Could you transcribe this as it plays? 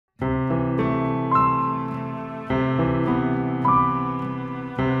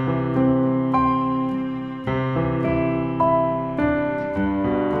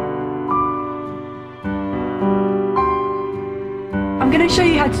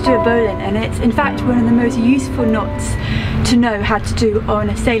how to do a bowline, and it's in fact one of the most useful knots to know how to do on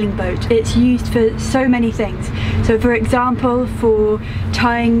a sailing boat. It's used for so many things. So for example, for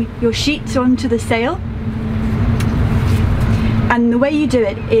tying your sheets onto the sail. And the way you do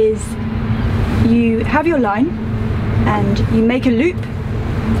it is you have your line and you make a loop,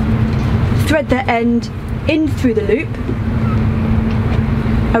 thread the end in through the loop,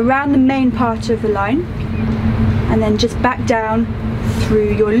 around the main part of the line, and then just back down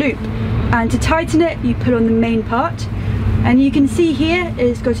through your loop. And to tighten it, you pull on the main part. And you can see here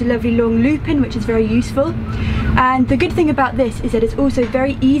it's got a lovely long loop in, which is very useful. And the good thing about this is that it's also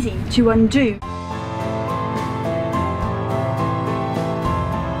very easy to undo.